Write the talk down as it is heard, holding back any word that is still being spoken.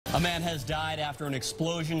A man has died after an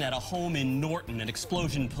explosion at a home in Norton, an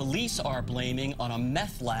explosion police are blaming on a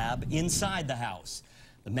meth lab inside the house.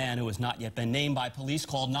 The man, who has not yet been named by police,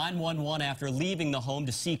 called 911 after leaving the home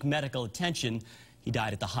to seek medical attention. He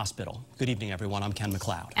died at the hospital. Good evening, everyone. I'm Ken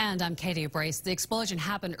McLeod. And I'm Katie Brace. The explosion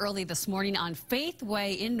happened early this morning on Faith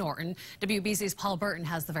Way in Norton. WBZ's Paul Burton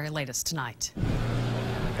has the very latest tonight.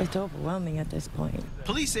 It's overwhelming at this point.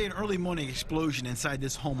 Police say an early morning explosion inside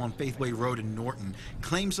this home on Faithway Road in Norton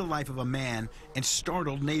claims the life of a man and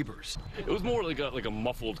startled neighbors. It was more like a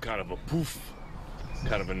muffled kind of a poof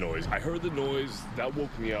kind of a noise. I heard the noise, that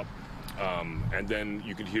woke me up, and then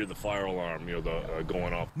you could hear the fire alarm,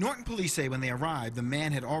 going off. Norton police say when they arrived, the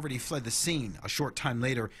man had already fled the scene. A short time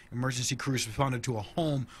later, emergency crews responded to a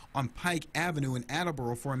home on Pike Avenue in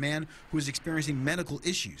Attleboro for a man who was experiencing medical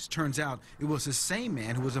issues. Turns out it was the same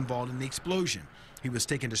man who was involved in the explosion. He was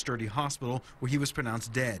taken to Sturdy Hospital, where he was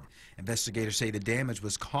pronounced dead. Investigators say the damage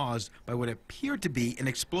was caused by what appeared to be an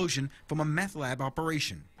explosion from a meth lab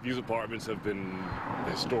operation. These apartments have been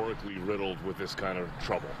historically riddled with this kind of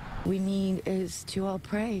trouble. We need is to all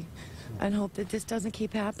pray and hope that this doesn't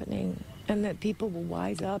keep happening and that people will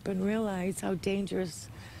wise up and realize how dangerous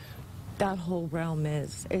that whole realm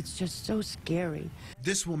is. It's just so scary.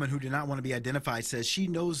 This woman, who did not want to be identified, says she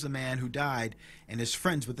knows the man who died and is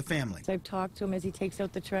friends with the family. I've talked to him as he takes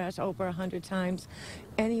out the trash over 100 times,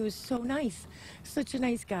 and he was so nice, such a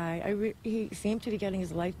nice guy. He seemed to be getting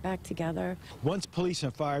his life back together. Once police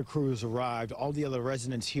and fire crews arrived, all the other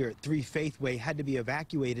residents here at 3 Faithway had to be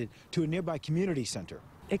evacuated to a nearby community center.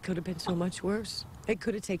 It could have been so much worse. It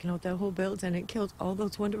could have taken out that whole building and killed all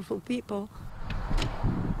those wonderful people.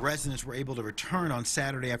 Residents were able to return on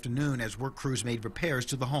Saturday afternoon as work crews made repairs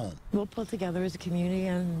to the home. We'll pull together as a community,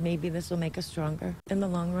 and maybe this will make us stronger in the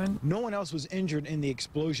long run. No one else was injured in the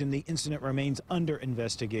explosion. The incident remains under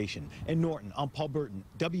investigation. In Norton, I'm Paul Burton,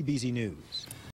 WBZ News.